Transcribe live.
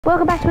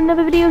welcome back to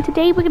another video.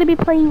 Today we're going to be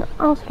playing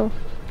Arsenal.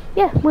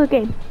 Yeah, weird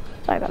game.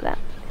 Sorry about that.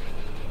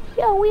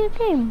 Yeah, weird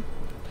game.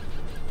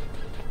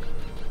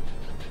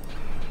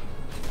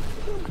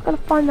 I'm just going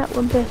to find that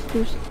one person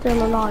who's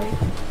still alive.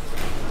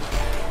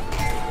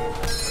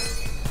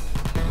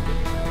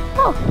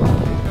 Oh.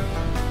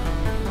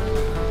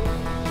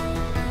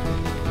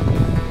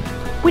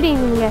 We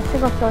didn't even get a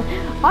single star.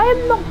 I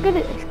am not good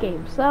at this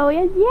game, so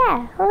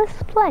yeah,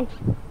 let's play.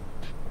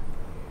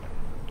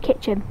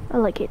 Kitchen. I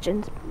like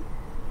kitchens.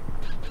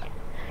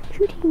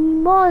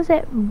 Shooting, what is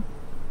it?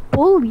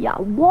 Bullia.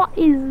 What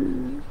is...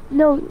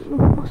 No,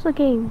 what's the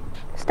game?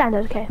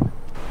 Standard, okay.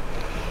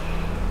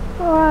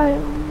 Alright,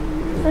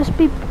 let's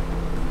be...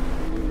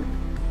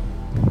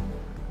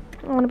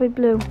 I want to be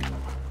blue.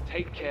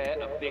 Take care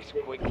of this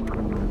quickly.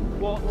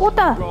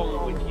 What's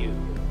wrong with you?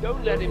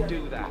 Don't let him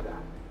do that.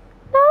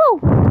 No!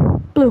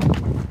 Blue.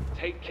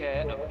 Take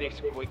care of this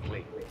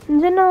quickly.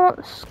 Is there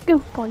not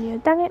scoop on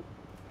you? Dang it.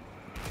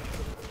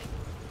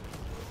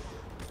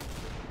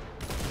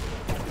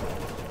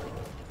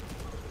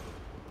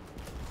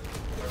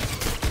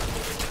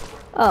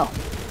 Oh.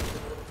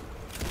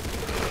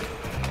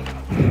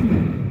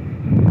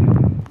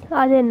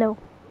 I didn't know.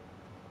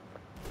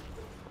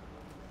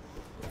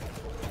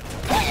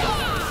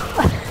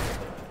 I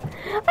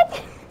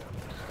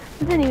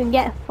didn't even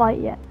get a fight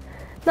yet.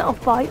 Not a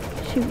fight,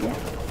 shoot yet.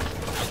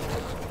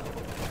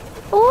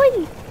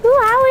 Oi!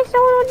 How is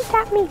someone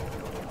attack me?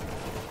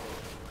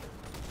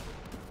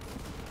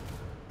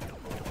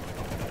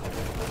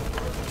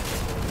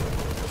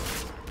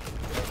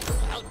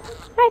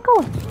 Alright, go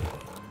on.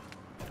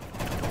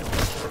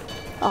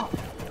 Oh.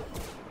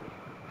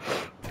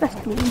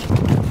 That's me.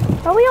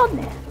 Are we on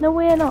there? No,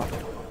 we're not.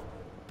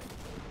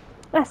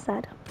 That's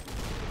sad.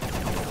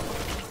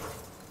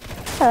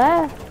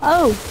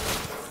 Oh.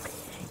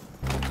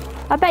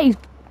 I bet he's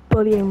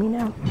bullying me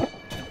now.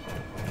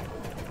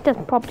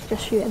 Doesn't probably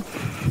just shoot him.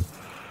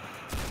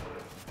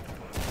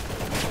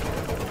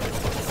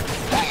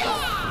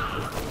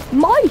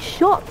 My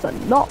shots are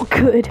not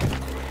good.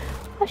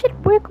 I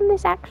should work on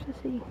this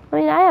accuracy. I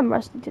mean, I am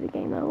rusty to the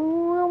game though.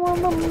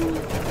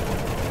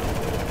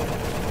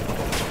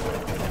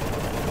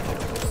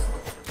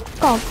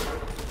 Oh.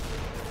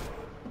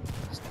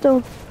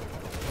 Still.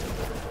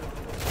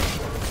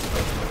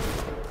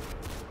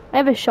 I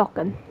have a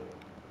shotgun.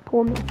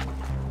 Poor me.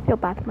 Feel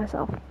bad for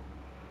myself. I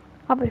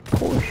have a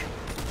Porsche.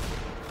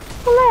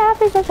 All I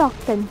have is a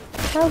shotgun.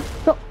 Oh,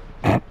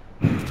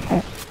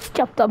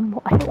 jumped on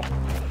what I want.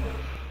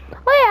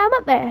 Oh yeah, I'm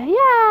up there.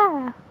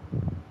 Yeah.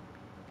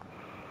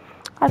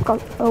 I've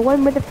got a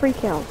one with the 3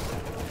 kills.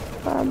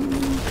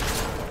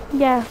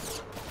 Yeah.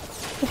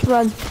 Just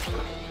run.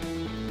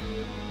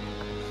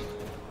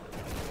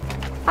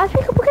 I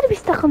think we're going to be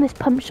stuck on this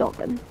pump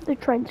shotgun, the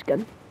trench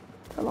gun,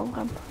 for a long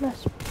time.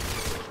 Yes.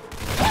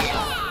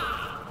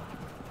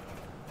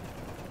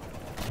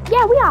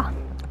 Yeah, we are.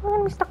 We're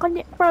going to be stuck on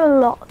it for a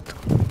lot.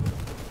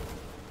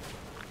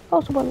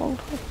 Also a long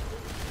time.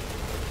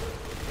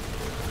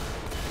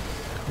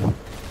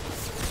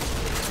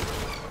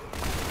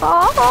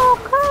 Oh,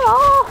 come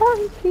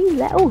on, please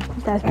let... Oh,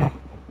 he's dead.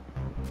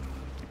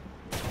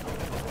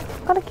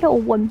 Gotta kill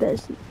one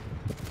person.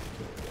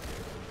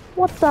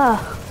 What the...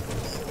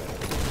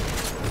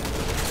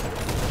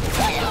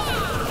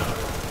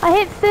 I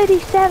hit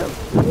 37.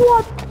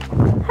 What?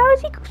 How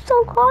is he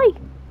so high?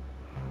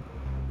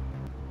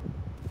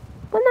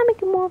 Wouldn't that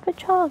make him more of a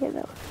target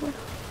though?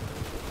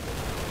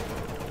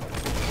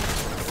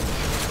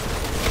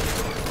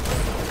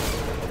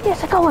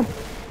 Yes, I got one.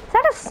 Is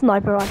that a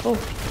sniper rifle?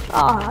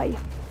 Aye.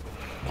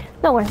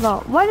 No, it's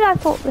not. Why did I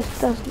thought this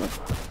does look?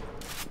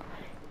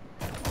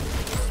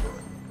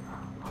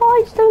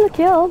 Oh, I stole a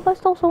kill. I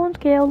stole someone's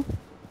kill.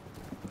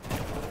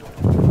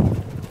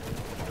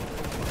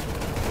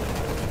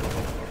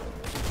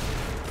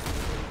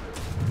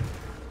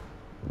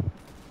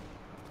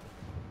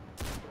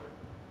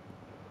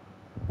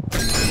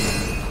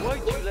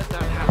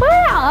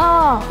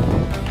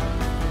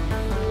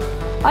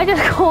 I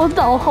just called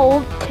the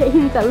whole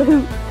team to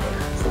lose.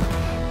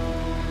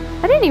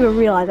 I didn't even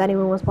realize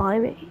anyone was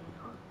behind me.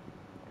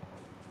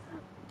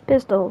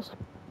 Pistols.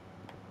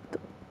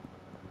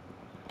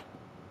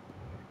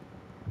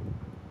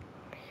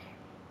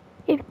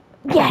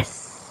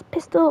 Yes!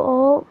 Pistol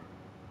or...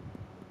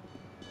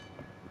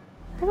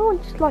 Everyone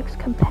just likes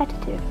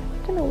competitive.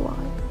 I don't know why.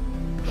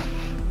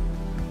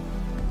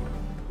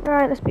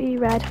 Alright, let's be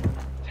red.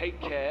 Take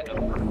care of...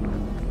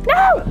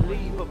 No!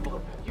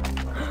 Unbelievable.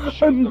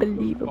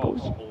 Unbelievable.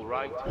 All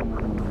right.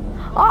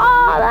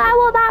 Oh, that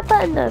what that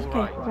button does. Okay,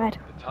 Right. red.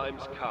 The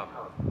time's come.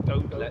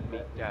 Don't let me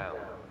down.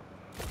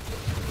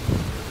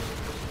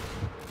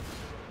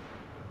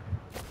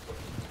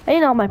 I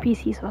didn't know my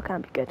PC, so I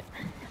can't be good.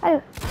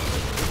 Yay!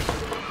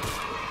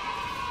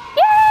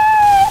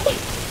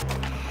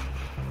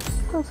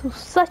 That was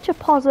such a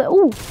positive.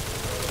 Ooh.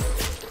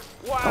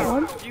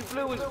 Wow! You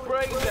blew his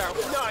brains out.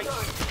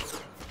 Nice.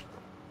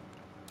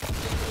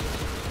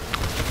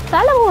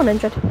 That level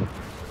 100.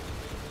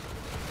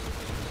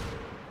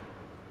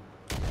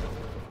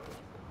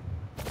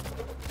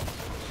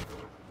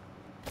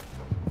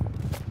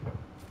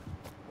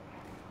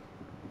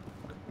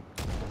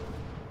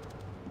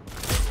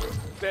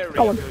 Very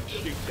Go on. good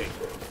shooting.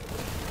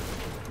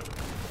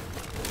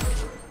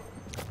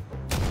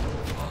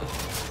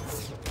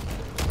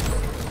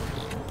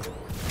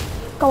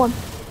 Go on.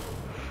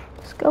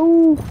 Let's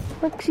go.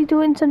 Lexi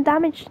doing some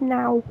damage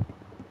now.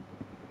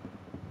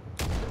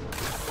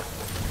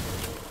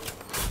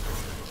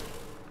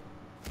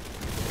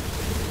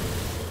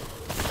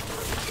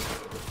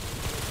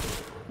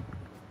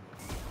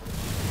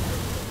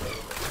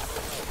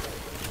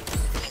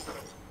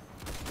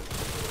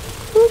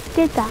 Who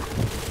did that?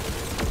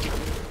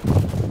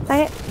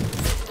 Dang it.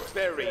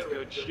 Very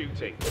good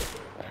shooting.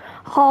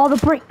 Oh, the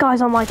brick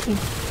guy's on my team.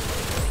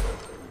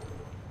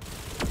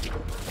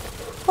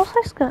 What's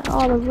this guy?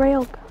 Oh, the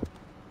rail guy.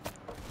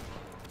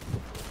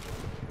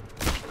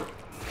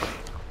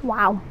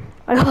 Wow.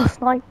 I got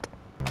sniped.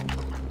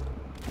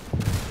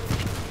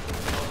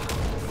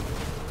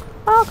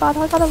 Oh god,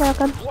 I got a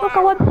railgun. Wow, Oh,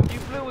 go on. you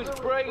blew his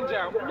brains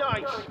out.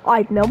 Nice.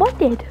 I know I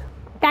did.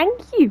 Thank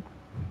you.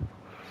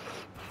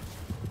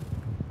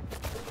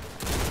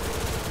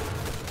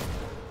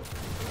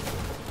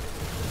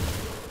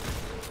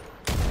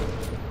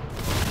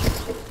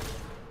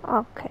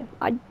 Okay,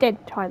 I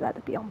did try that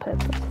to be on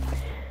purpose.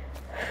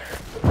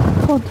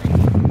 Hold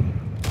on.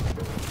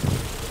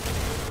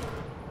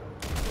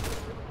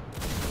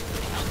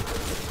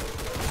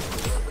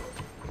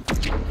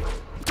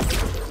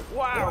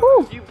 Wow,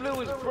 Ooh. you blew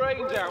his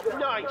brains out.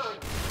 Nice.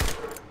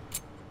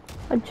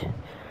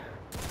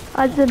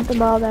 I did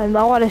them all then.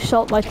 I want to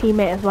shot my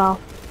teammate as well.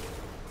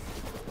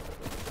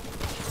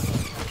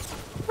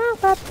 Oh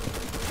god.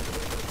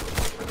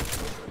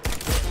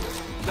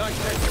 Nice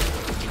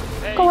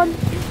hit. Hey, Go on.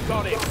 you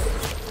got it.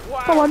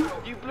 Wow, Go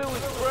on. you blew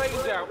his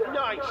brains out.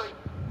 Nice.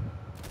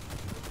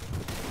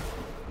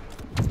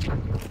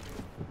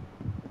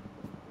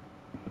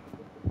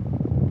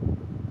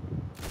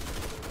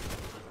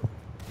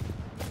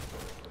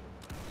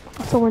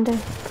 I saw one day.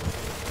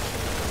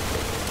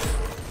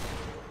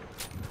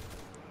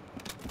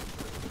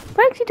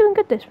 We're actually doing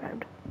good this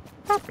round.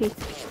 Happy.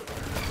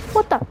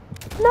 What the?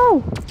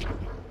 No!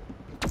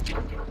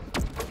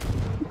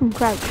 You can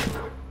crouch.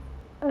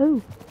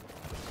 Oh.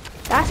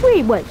 That's where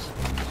he was.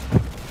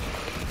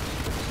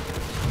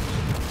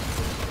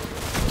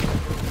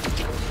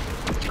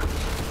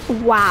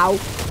 Wow.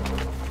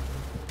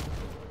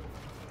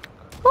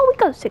 Oh, we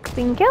got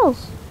 16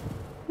 kills.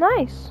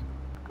 Nice.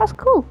 That's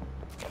cool.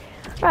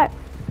 Right.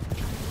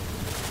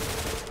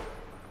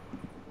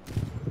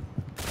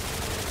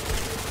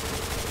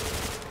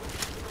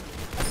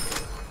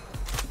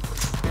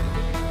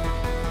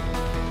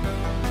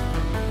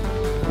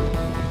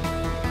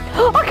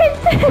 Okay,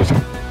 third!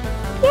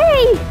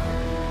 Yay!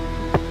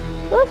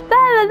 That's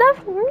better enough,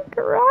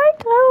 right?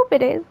 I hope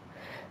it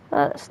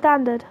is.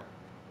 Standard.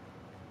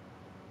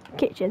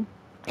 Kitchen.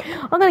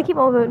 I'm gonna keep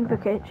on voting for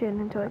kitchen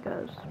until it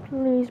goes.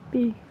 Please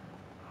be.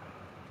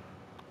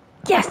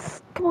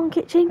 Yes! Come on,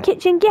 kitchen,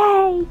 kitchen,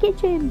 yay!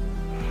 Kitchen!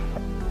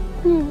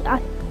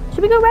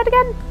 Should we go red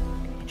again?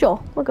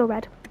 Sure, we'll go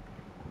red.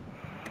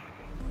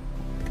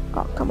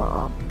 Oh, come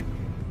on.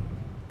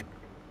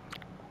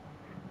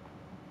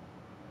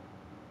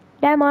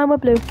 Yeah, mine were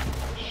blue.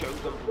 Show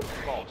them the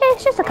boss. Yeah,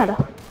 it's just a colour.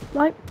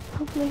 Right,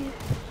 hopefully.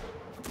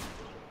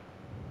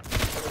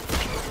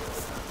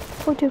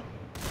 42.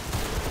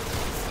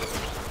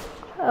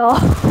 Oh,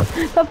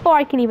 before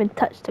I can even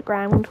touch the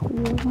ground.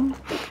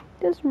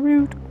 That's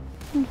rude.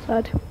 I'm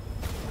sad.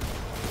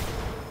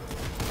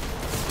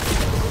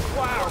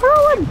 Wow,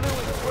 Oh, you blew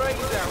his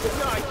brains out.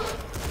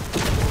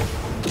 Nice.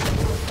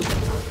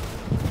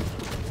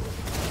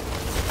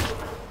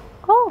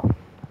 oh,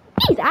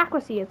 these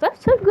accuracy is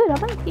that's so good.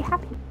 I'm actually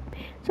happy.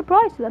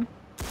 Surprised them.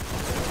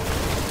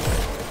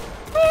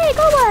 Hey,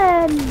 go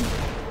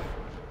on!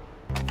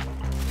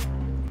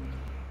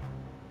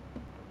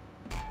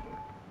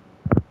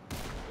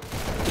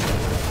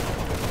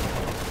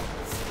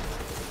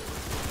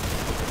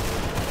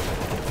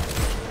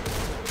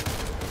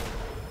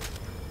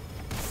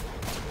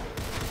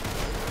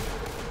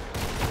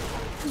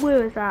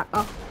 Where is that?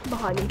 Oh,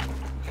 behind me.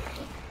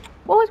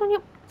 What was when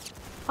you...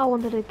 I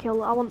wanted to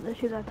kill... I wanted to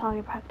shoot that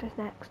target practice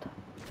next.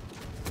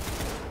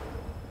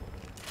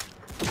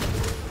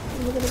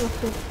 We're gonna go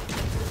through.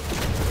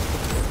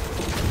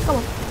 Come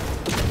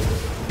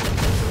on.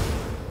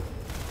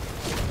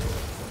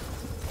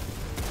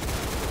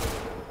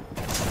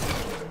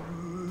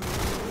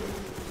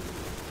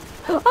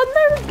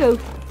 America!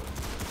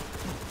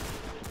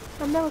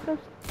 America.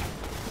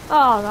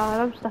 Oh god,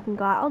 I'm stuck in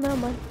glass. Oh, never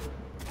mind.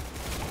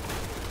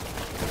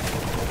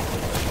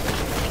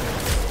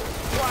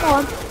 Go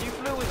on. You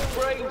blew his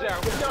brains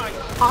out.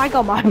 Nice. I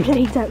got my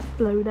blades out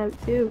blown out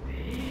too.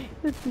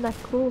 Isn't that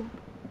cool?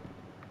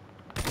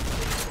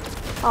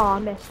 Oh, I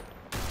missed.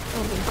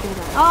 Oh, being cool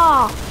now.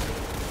 Ah!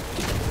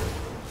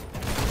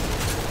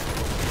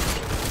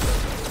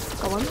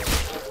 Go on.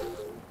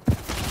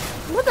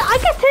 What the? I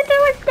got turned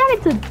into a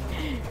skeleton!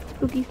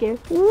 Spooky scare.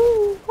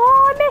 Ooh!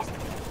 Oh, I missed!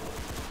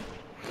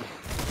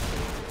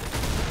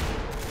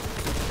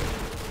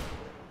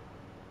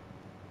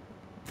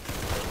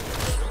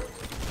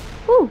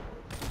 Ooh!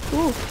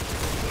 Ooh!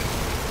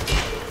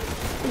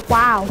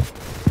 Wow.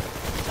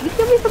 Did you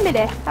kill me from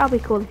midair? That'd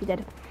be cool if you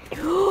did.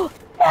 No!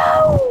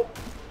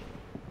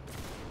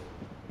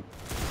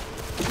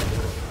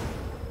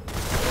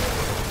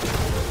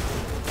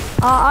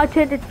 I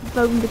turned it to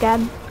phones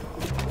again.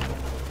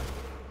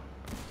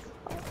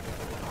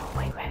 Oh,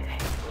 wait.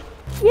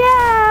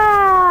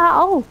 Yeah!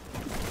 Oh!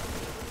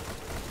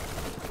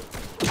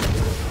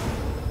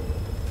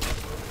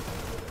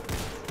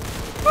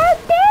 How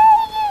dare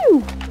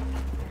you!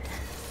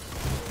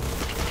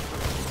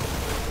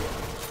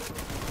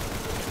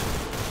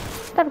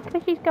 Some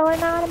fishy's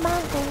going out of my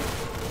head.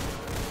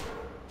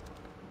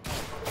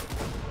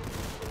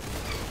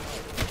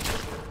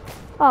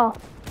 Oh,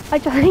 I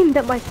just aimed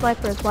at my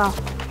sniper as well.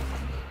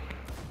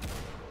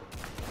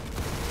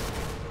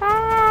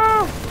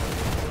 Ah!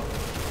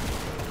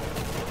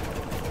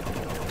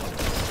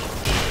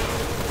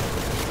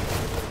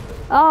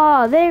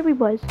 Oh, there he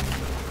was.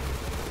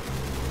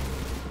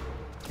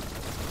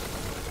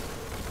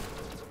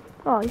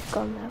 Oh, he's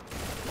gone now.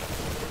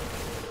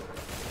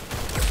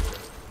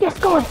 Yes,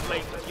 go on!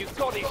 You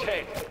got his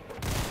head!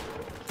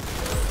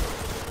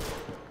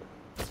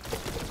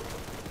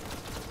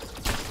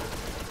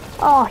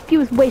 Oh, he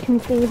was waiting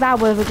for me. That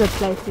was a good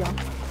play, to be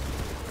honest.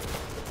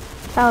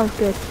 That was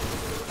good.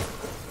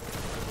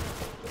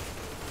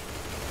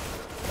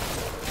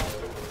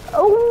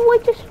 Oh,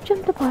 I just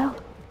jumped a pile.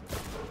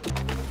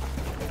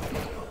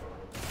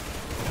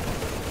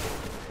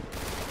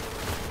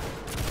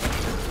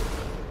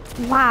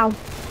 Wow.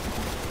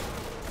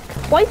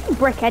 Why is he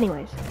brick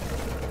anyways?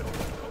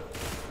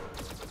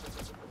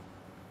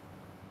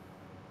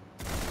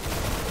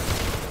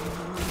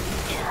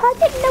 I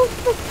didn't know.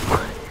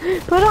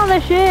 Put on the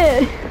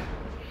shit.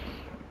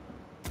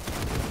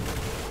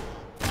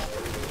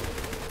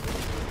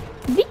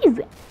 These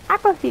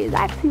accuracy is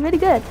actually really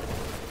good.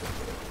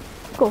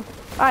 Cool.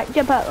 Alright,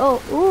 jump out.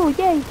 Oh,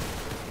 yay.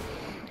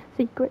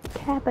 Secret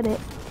cabinet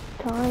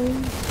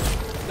time.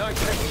 Nice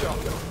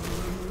headshot.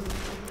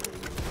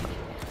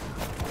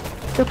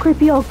 The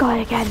creepy old guy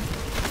again.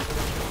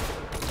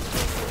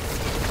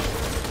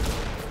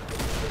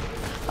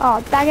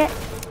 Oh, dang it.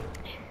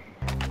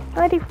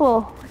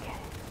 94. Okay.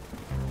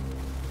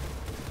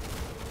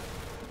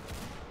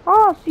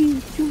 Oh, see.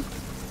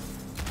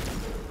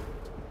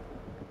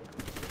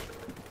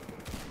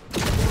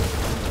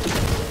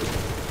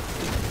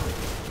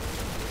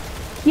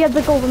 He had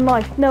the golden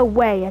knife. No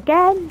way.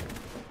 Again?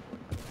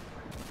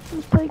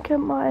 Let's take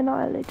him my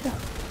annihilator.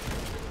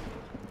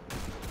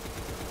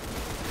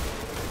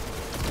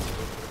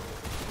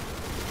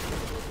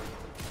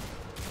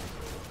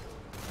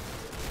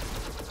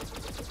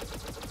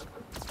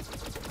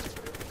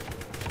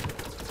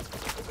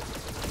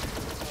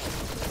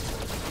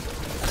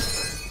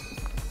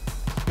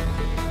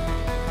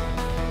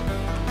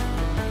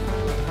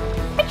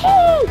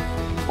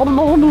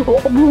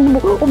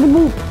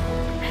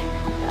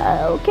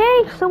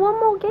 Okay, so one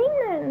more game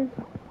then.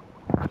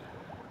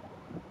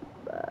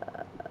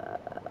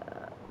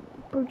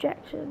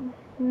 Projection.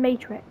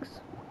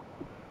 Matrix.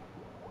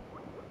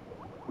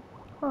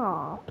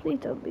 Aw, please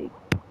don't be.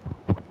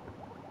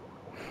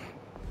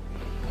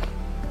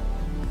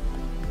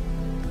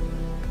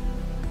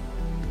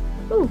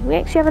 Ooh, we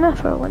actually have enough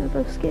for one of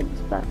those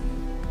skins, but...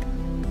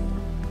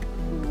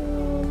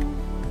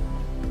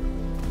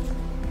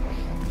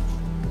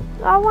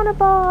 I want to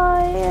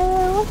buy,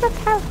 what's a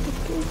character?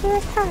 Is there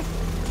a character?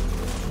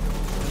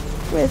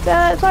 Wait,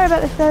 sorry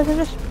about this guys,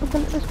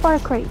 let's buy a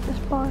crate, let's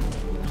buy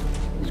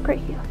this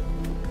crate here.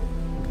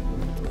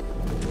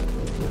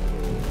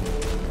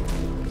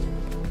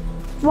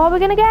 What are we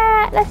gonna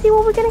get? Let's see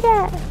what we're gonna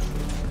get.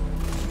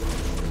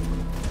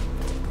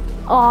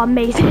 Oh,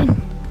 amazing.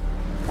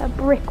 A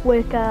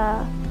brickwork,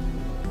 I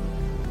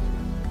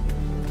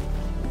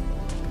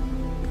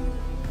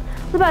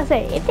was about to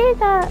say, if there's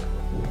a...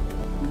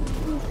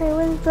 Okay,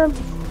 where's the...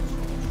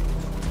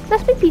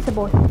 Let's be Pizza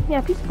Boy.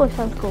 Yeah, Pizza Boy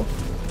sounds cool.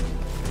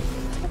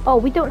 Oh,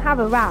 we don't have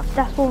a wrap.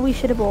 That's what we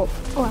should have bought.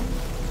 Alright.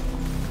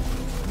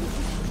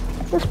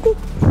 Let's be...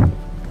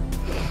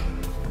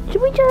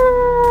 Should we just...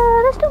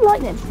 Let's do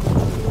lightning.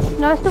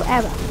 No, let's do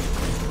error.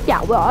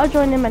 Yeah, well, I'll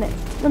join in a minute.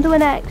 I'm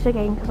doing X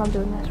again because I'm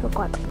doing this real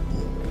quick.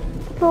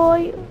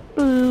 Deploy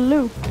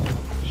blue.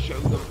 Show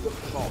them the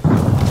plot.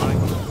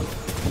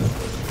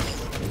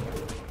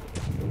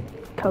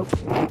 Cope.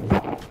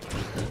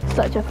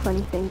 Such a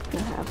funny thing to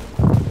have.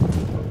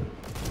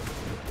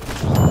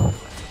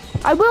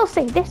 I will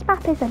say this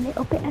map is a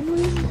little bit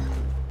annoying.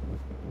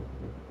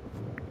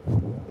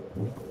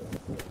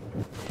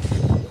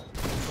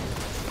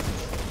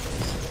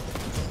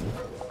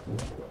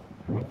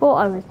 I thought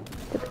I was,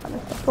 to be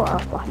honest, I thought I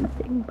was behind the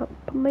thing, but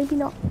maybe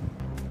not.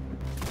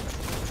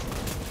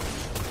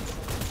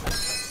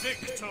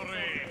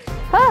 Victory!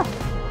 Ah!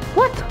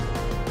 What?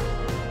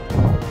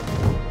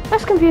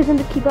 That's confusing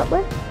to keep up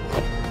with.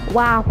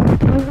 Wow.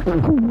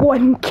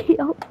 1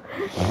 kill.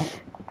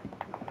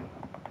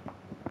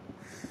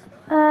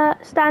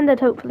 Standard,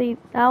 hopefully.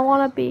 I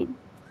want to be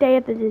Day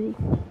of the Dizzy.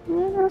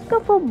 Yeah, let's go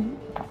for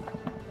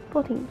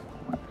 14.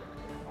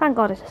 Thank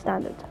God it's a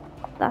standard.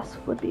 That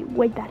would be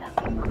way better.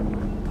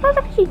 Oh,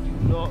 actually. Do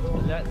not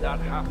let that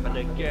happen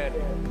again.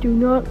 Do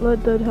not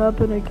let that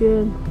happen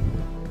again.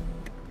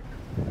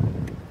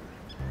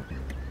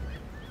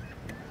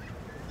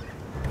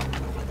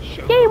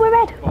 Show Yay, we're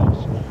red.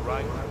 boss,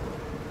 right?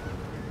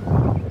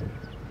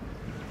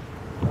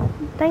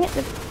 Dang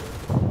it.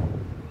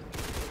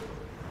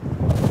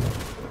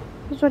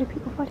 There's already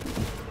people fighting.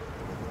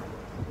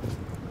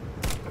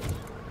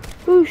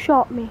 Who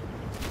shot me?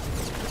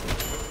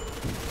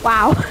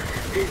 Wow.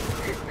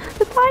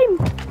 The time.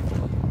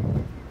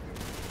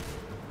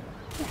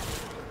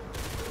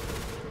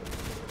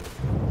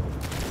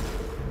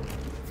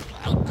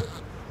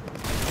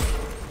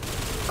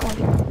 God.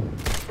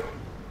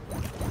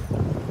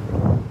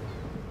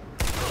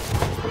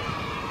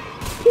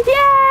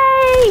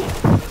 Yay!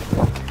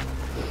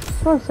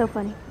 That was so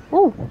funny.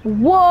 Oh,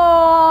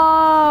 whoa!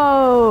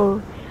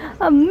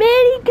 A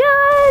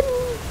minigun!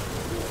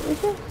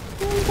 Is this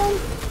a minigun?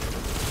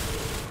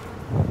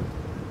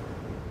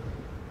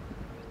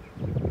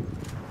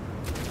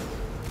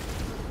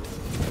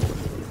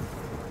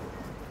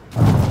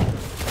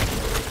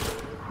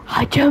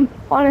 I jumped.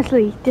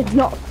 Honestly, did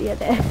not see it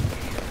there.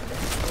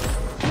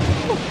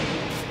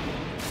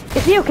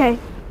 Is he okay?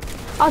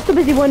 I was too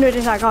busy wondering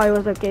if that guy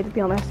was okay, to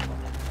be honest.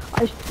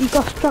 He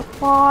got struck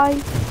by...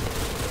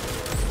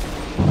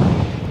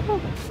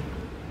 Oh.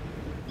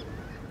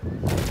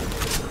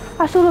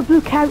 I saw the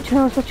blue couch and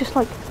I was just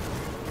like,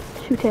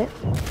 shoot it.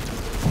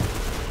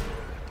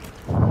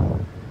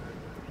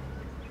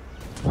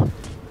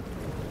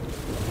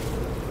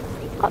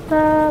 Got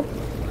the...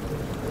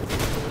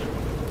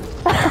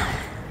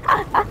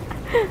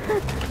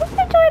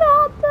 I'm trying to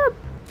hurt them.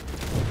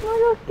 I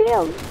got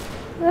killed.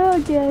 Oh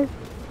dear.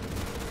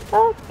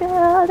 Oh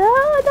god. Oh,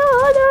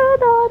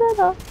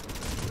 no.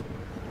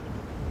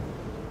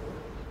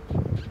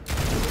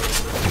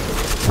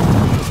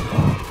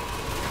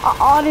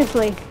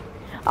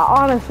 I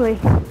honestly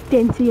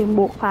didn't see him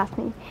walk past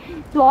me.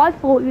 So I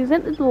thought he was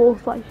at the door,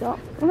 so I shot.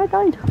 And I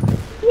died.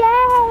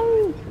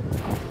 Yay!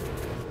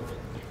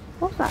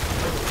 What's that?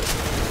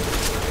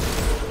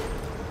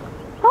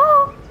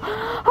 Oh!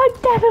 I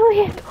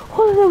definitely hit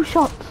all of those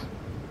shots.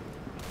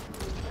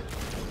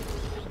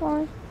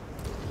 Sorry.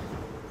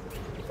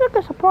 It's like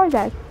a surprise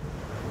egg.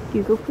 Do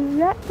you go through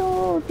that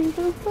door? Do you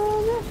go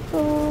through that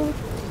door?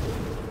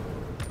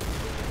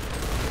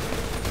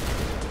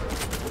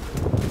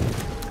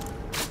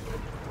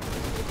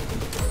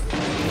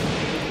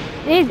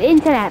 It is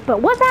internet,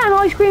 but was that an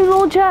ice cream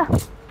launcher?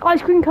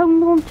 Ice cream cone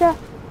launcher?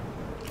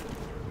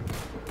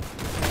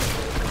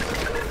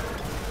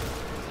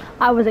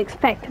 I was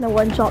expecting a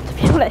one shot, to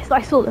be honest.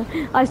 I saw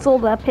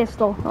the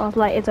pistol. I was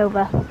like, it's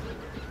over.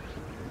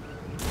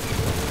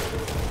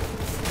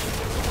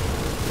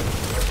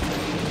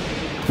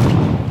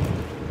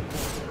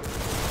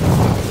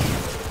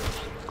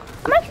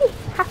 I'm actually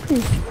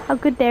happy how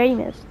good their aim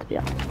is, to be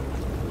honest.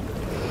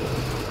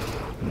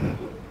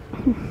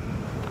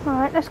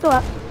 Alright, let's go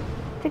up.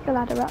 Take the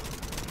ladder up.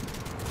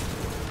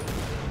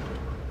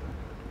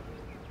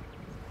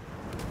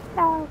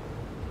 No.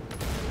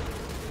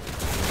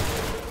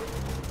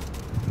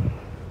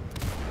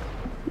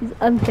 He's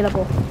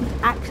unkillable. He's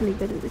actually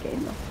good at the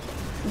game though.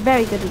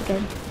 Very good at the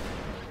game.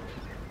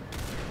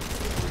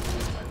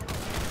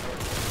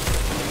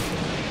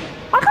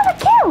 I got a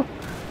kill!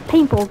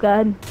 Paintball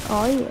gun.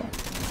 Oh yeah.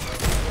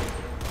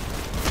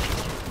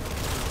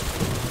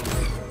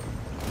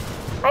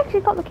 I actually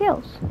got the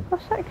kills.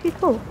 That's actually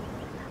cool.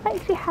 I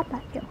actually had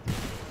that kill.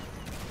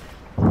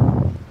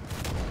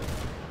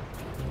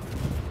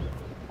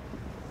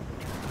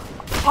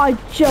 I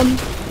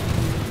jumped.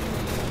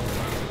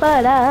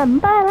 Ba-dum.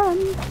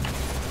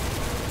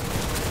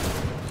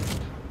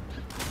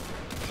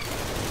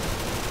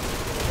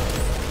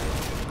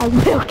 I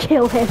will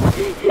kill him.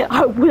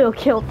 I will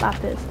kill that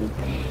person.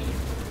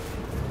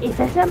 Is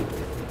there some?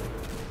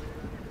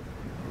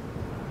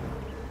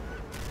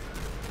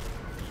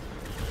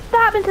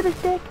 What happened to the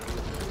stick?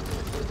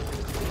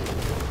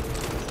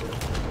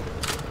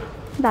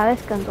 Nah,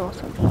 this gun's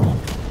awesome.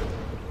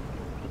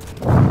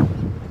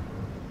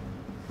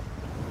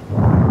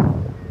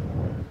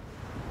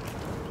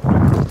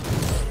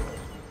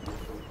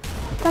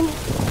 Dang it.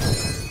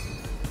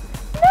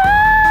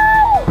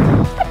 No!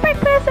 The big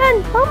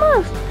person!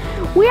 Almost!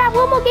 We have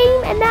one more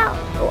game and now...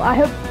 Oh, I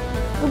hope...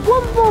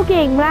 One more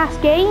game, last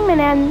game, and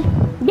then...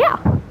 Yeah!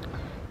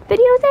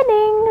 Video's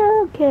ending!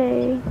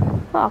 Okay.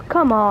 Oh,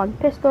 come on.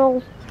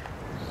 Pistols.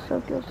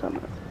 So kill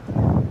someone.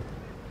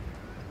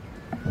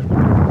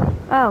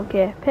 I don't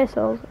care.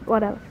 Pistols.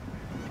 Whatever.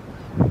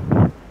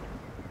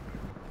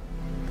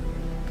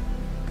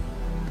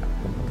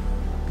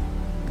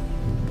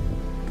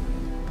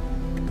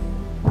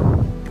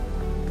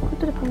 Go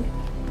to the pumpkin.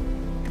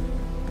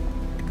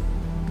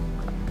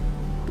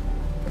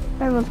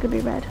 Everyone's gonna be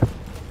red.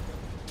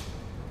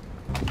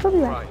 Probably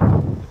red. Right,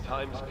 the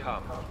time's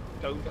come.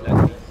 Don't let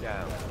me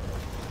down.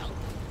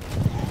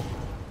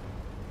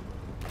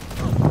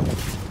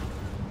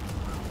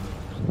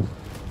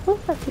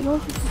 What's that?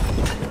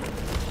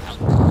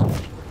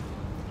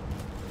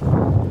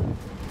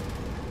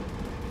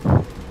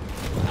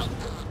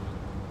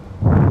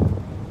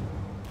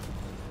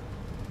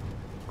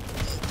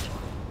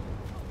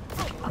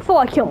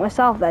 thought I killed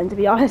myself then, to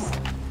be honest.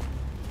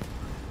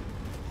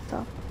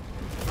 So.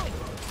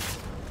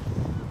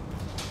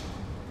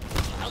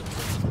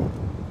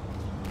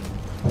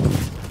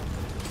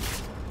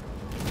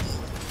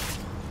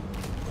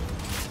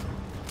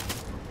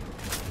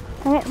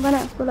 Dang it, run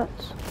out of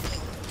bullets.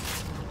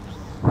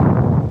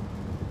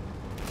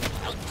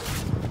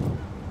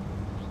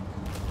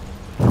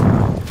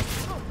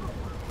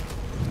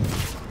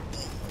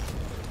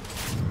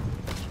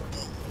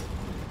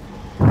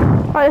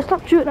 Right, let's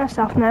stop shooting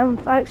ourselves now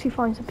and actually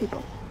find some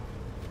people.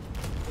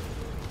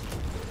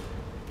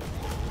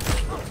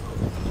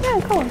 Yeah,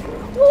 come on.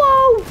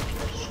 Whoa!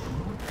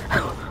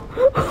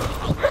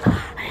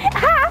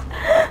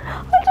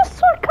 I just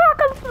saw a car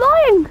come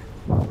flying!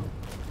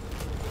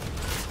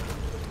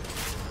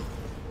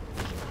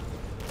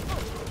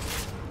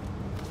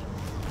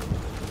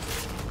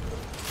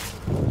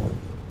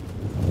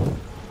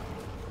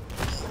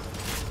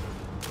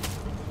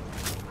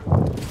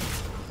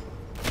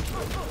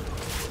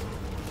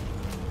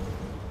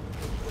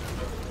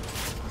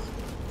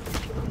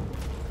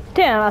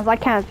 Yeah, as I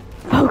can't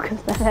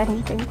focus on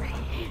anything.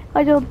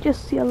 I don't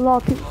just see a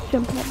lot of people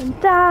jumping up and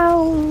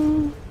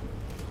down.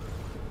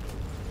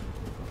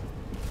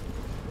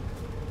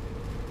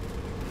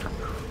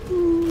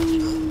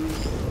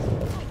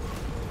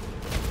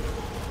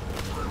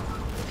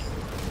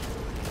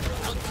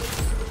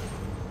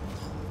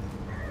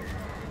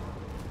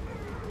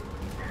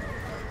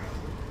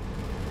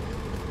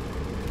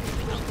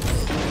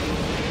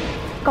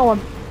 Go on.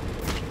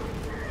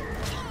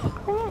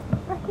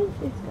 I hate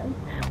this gun.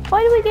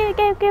 Why do we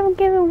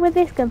give him with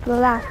this gun for the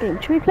last game?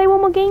 Should we play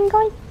one more game,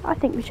 guys? I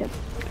think we should.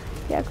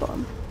 Yeah, go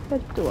on.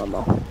 Let's do one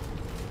more.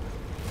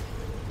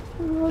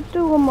 We'll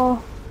do one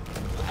more.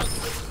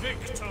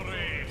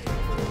 Victory.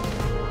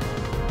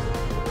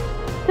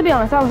 To be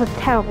honest, that was a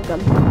terrible gun.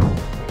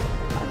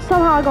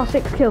 Somehow I got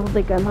 6 kills with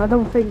the gun.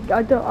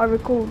 I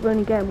recall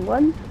only getting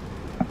 1.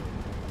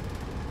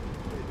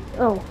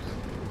 Oh,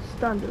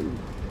 standard.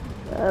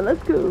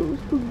 Let's go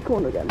spooky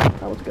corner again.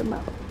 That was a good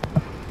map.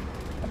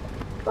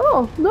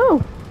 Oh,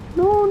 no.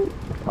 No,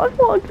 I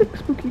thought I'd pick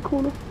spooky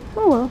corner.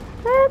 Oh well.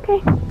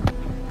 Okay.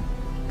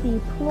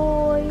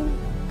 Deploy.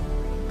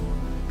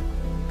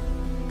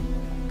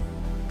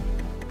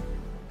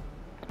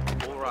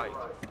 Alright,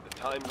 the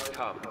time's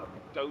come.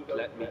 Don't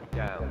let me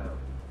down.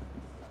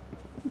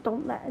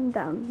 Don't let him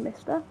down,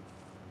 mister.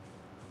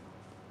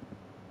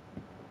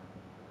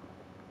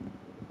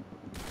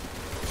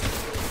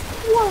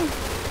 Whoa.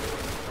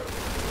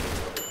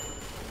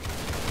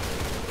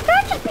 Can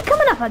I just be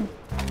coming up on?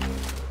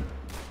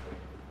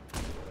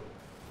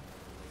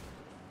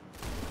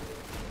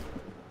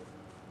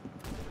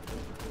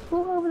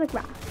 Walk over the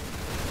grass.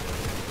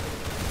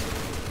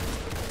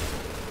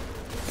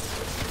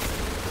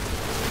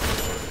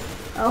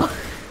 Oh,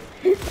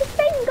 it's the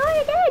same guy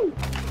again.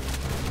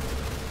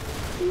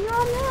 No,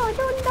 I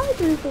don't die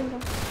to the same guy.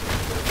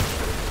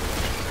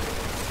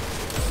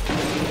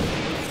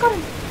 Got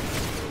him.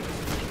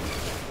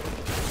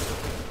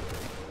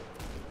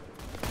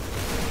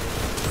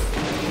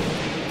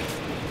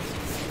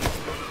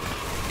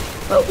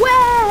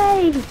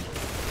 Away!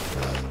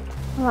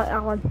 I like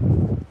that one.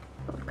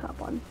 Let's cut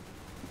one.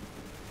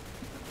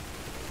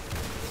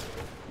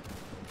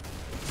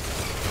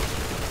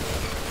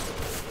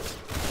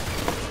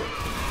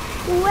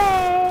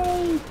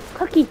 Way!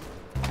 Cookie!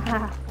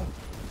 Ah.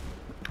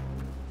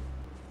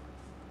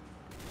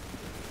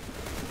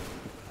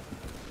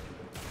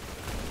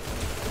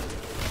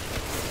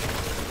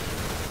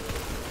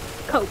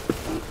 Cope.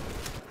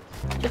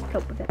 Just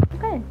cope with it.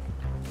 Okay.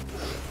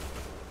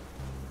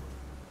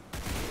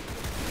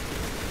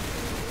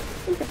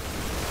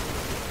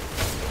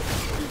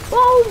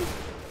 Whoa!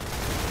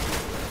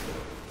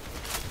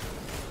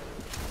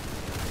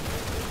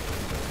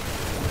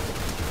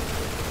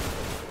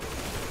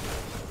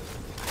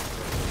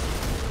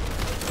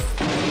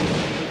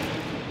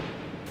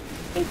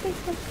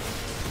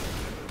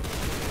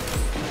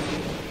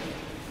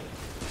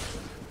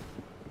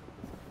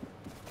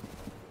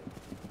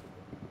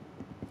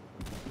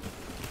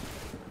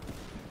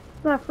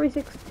 No,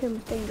 362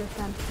 is dangerous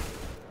then.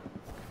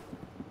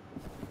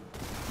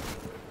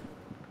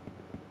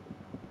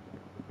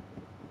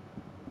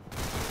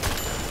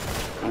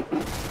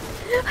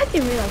 I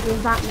didn't realise there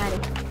was that many.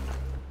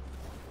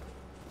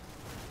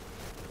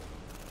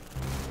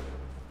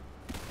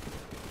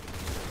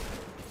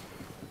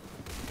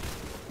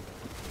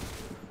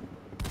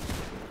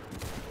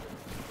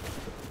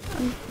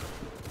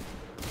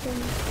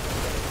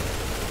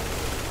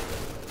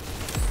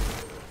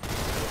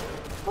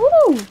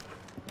 Ooh!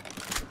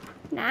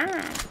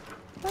 Nice.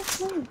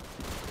 That's nice.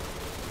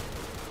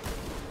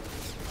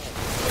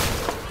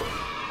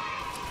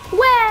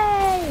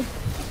 Way!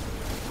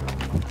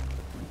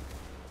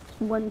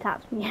 One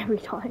taps me every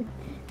time.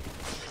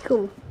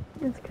 Cool.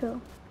 That's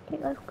cool.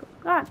 Okay, that's cool.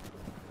 Alright.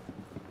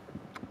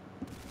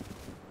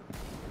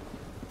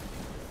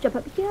 Jump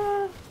up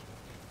here.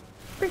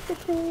 Break the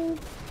thing.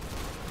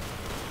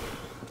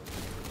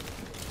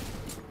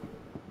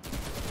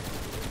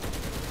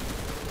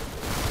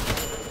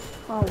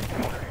 Oh.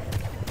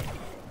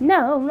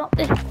 No, not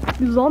this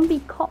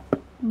zombie cop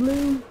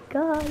blue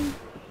guy.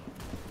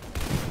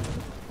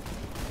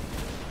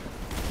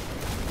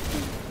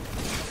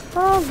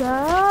 Oh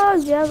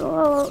god, yeah,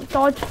 oh,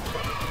 dodge.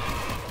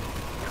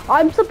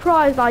 I'm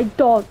surprised I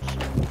dodged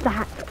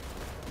that.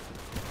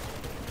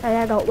 And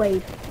I got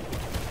waved.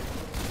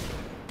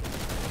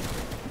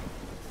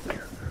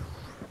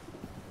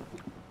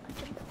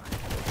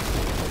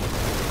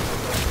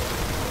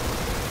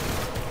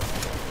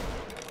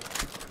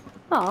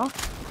 Oh.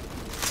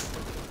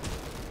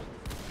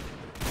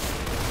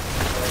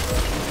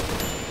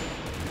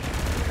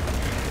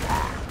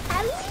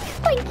 At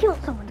least I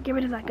killed someone to get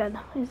rid of that gun.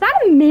 Is that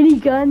a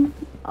minigun?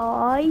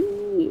 Oh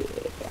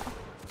yeah.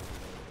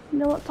 You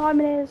know what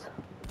time it is?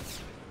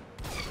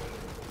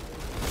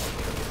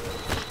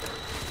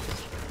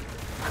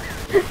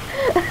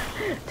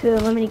 Two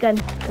of a minigun.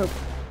 Cool.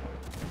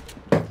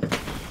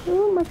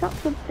 Oh, my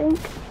captain think.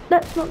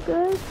 That's not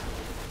good.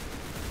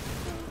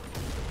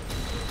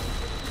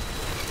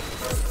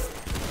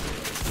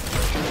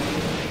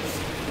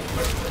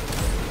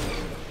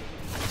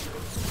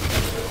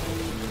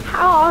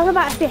 I was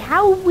about to say,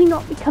 how have we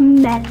not become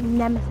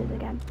nemesis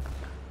again?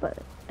 But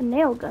a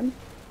nail gun.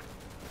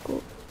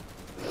 Cool.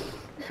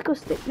 Let's go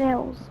stick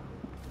nails.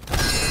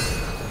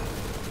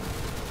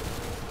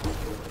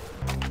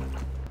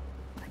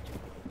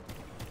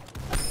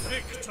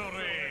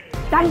 Victory!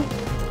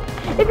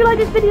 Thanks! If you like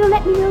this video,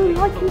 let me know,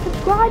 like and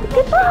subscribe.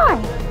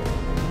 Goodbye!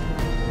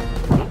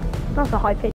 That's a high pitch.